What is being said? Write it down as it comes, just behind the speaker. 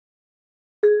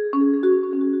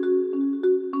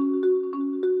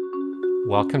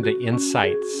Welcome to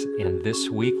Insights, and this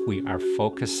week we are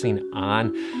focusing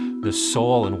on the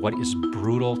soul and what is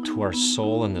brutal to our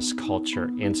soul in this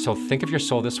culture. And so think of your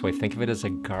soul this way, think of it as a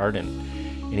garden.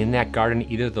 And in that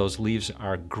garden, either those leaves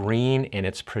are green and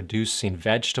it's producing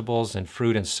vegetables and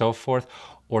fruit and so forth,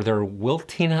 or they're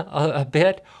wilting a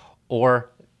bit,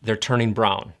 or they're turning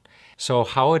brown. So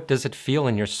how does it feel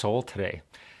in your soul today?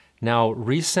 Now,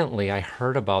 recently I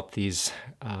heard about these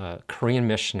Korean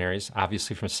missionaries,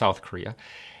 obviously from South Korea,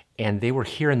 and they were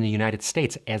here in the United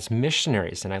States as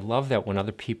missionaries. And I love that when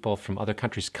other people from other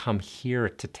countries come here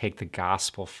to take the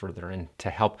gospel further and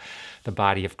to help the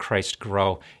body of Christ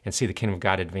grow and see the kingdom of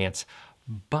God advance.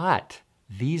 But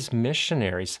these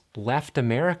missionaries left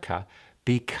America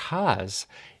because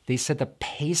they said the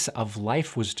pace of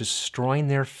life was destroying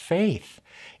their faith.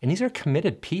 And these are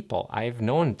committed people. I've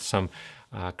known some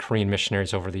Korean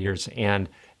missionaries over the years, and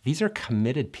these are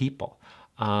committed people.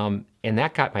 And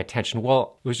that got my attention.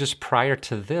 Well, it was just prior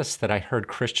to this that I heard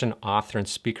Christian author and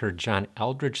speaker John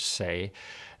Eldredge say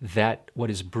that what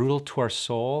is brutal to our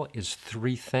soul is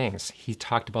three things. He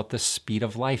talked about the speed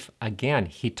of life. Again,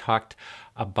 he talked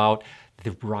about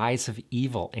the rise of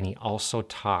evil, and he also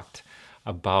talked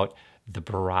about the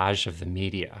barrage of the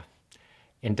media.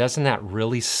 And doesn't that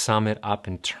really sum it up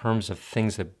in terms of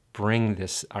things that bring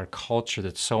this, our culture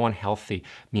that's so unhealthy,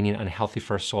 meaning unhealthy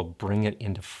for our soul, bring it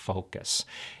into focus?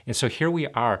 And so here we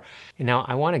are. And now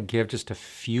I want to give just a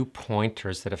few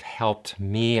pointers that have helped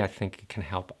me. I think it can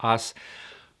help us.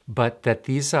 But that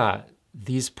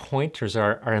these pointers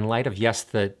are in light of, yes,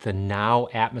 the now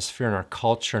atmosphere in our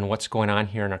culture and what's going on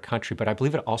here in our country, but I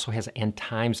believe it also has end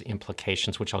times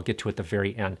implications, which I'll get to at the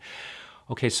very end.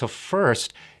 Okay, so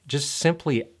first, just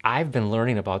simply, I've been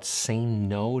learning about saying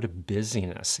no to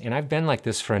busyness. And I've been like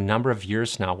this for a number of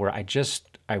years now, where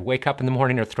I wake up in the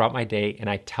morning or throughout my day and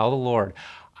I tell the Lord,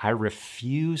 I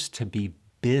refuse to be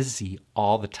busy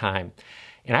all the time.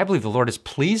 And I believe the Lord is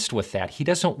pleased with that. He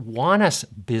doesn't want us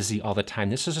busy all the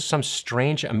time. This is some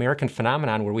strange American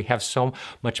phenomenon where we have so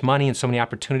much money and so many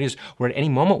opportunities where at any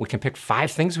moment we can pick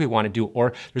 5 things we want to do,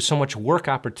 or there's so much work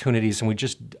opportunities and we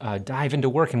just dive into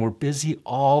work and we're busy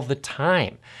all the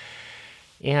time.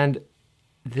 And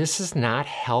this is not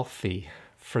healthy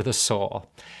for the soul.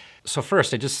 So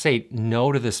first, I just say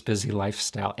no to this busy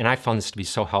lifestyle, and I found this to be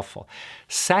so helpful.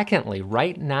 Secondly,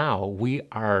 right now we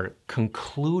are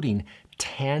concluding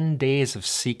 10 days of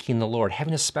seeking the Lord,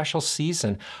 having a special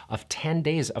season of 10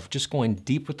 days of just going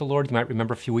deep with the Lord. You might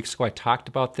remember a few weeks ago I talked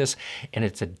about this, and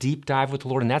it's a deep dive with the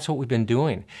Lord, and that's what we've been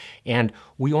doing. And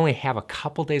we only have a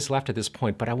couple days left at this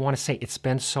point, but I want to say it's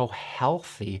been so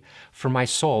healthy for my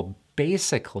soul,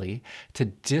 basically to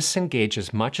disengage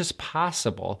as much as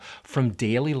possible from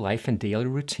daily life and daily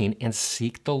routine and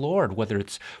seek the Lord, whether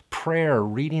it's prayer,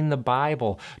 reading the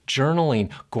Bible,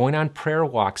 journaling, going on prayer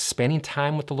walks, spending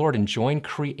time with the Lord, enjoying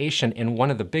creation. And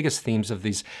one of the biggest themes of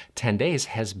these 10 days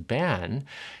has been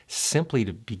simply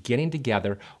to be getting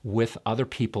together with other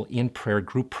people in prayer,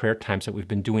 group prayer times that we've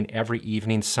been doing every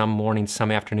evening, some mornings,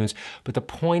 some afternoons. But the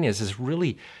point is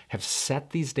really have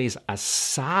set these days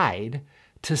aside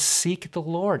to seek the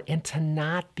Lord and to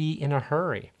not be in a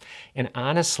hurry. And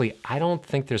honestly, I don't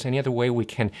think there's any other way we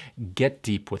can get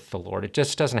deep with the Lord. It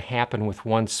just doesn't happen with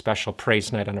one special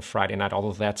praise night on a Friday night,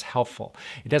 although that's helpful.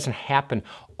 It doesn't happen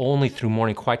only through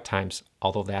morning quiet times,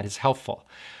 although that is helpful.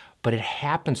 But it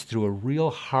happens through a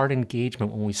real heart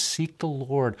engagement. When we seek the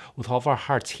Lord with all of our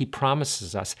hearts, He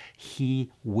promises us He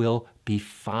will be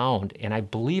found. And I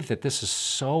believe that this is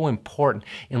so important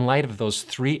in light of those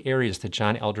 3 areas that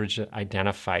John Eldredge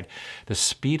identified: the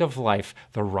speed of life,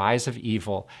 the rise of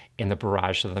evil, and the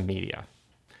barrage of the media.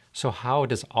 So how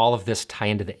does all of this tie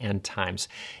into the end times?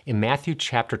 In Matthew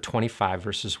chapter 25,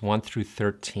 verses 1 through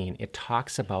 13, it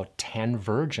talks about 10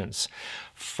 virgins.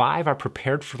 5 are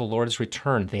prepared for the Lord's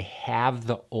return. They have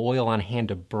the oil on hand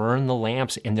to burn the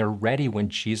lamps, and they're ready when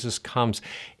Jesus comes,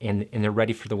 and they're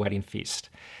ready for the wedding feast.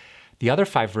 The other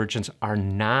 5 virgins are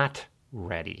not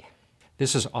ready.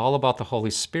 This is all about the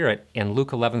Holy Spirit. In Luke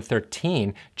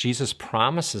 11:13, Jesus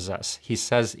promises us, he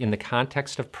says in the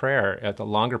context of prayer, at the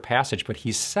longer passage, but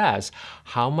he says,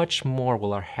 how much more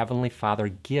will our Heavenly Father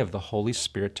give the Holy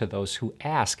Spirit to those who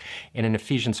ask? And in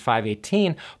Ephesians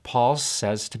 5:18, Paul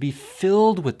says to be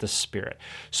filled with the Spirit.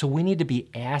 So we need to be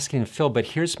asking and filled. But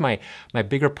here's my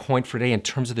bigger point for today in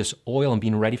terms of this oil and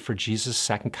being ready for Jesus'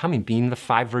 second coming, being the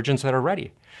 5 virgins that are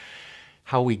ready.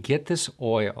 How we get this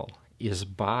oil is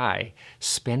by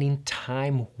spending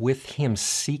time with Him,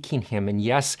 seeking Him, and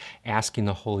yes, asking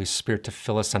the Holy Spirit to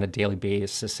fill us on a daily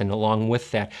basis, and along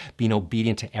with that, being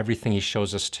obedient to everything He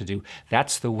shows us to do.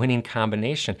 That's the winning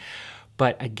combination.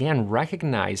 But again,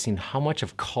 recognizing how much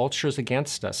of culture is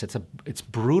against us. It's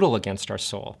brutal against our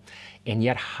soul. And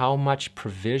yet how much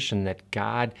provision that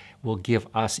God will give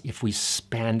us if we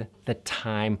spend the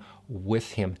time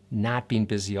with Him, not being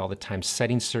busy all the time,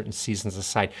 setting certain seasons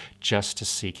aside just to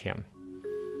seek Him.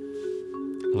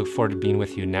 I look forward to being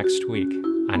with you next week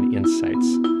on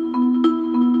Insights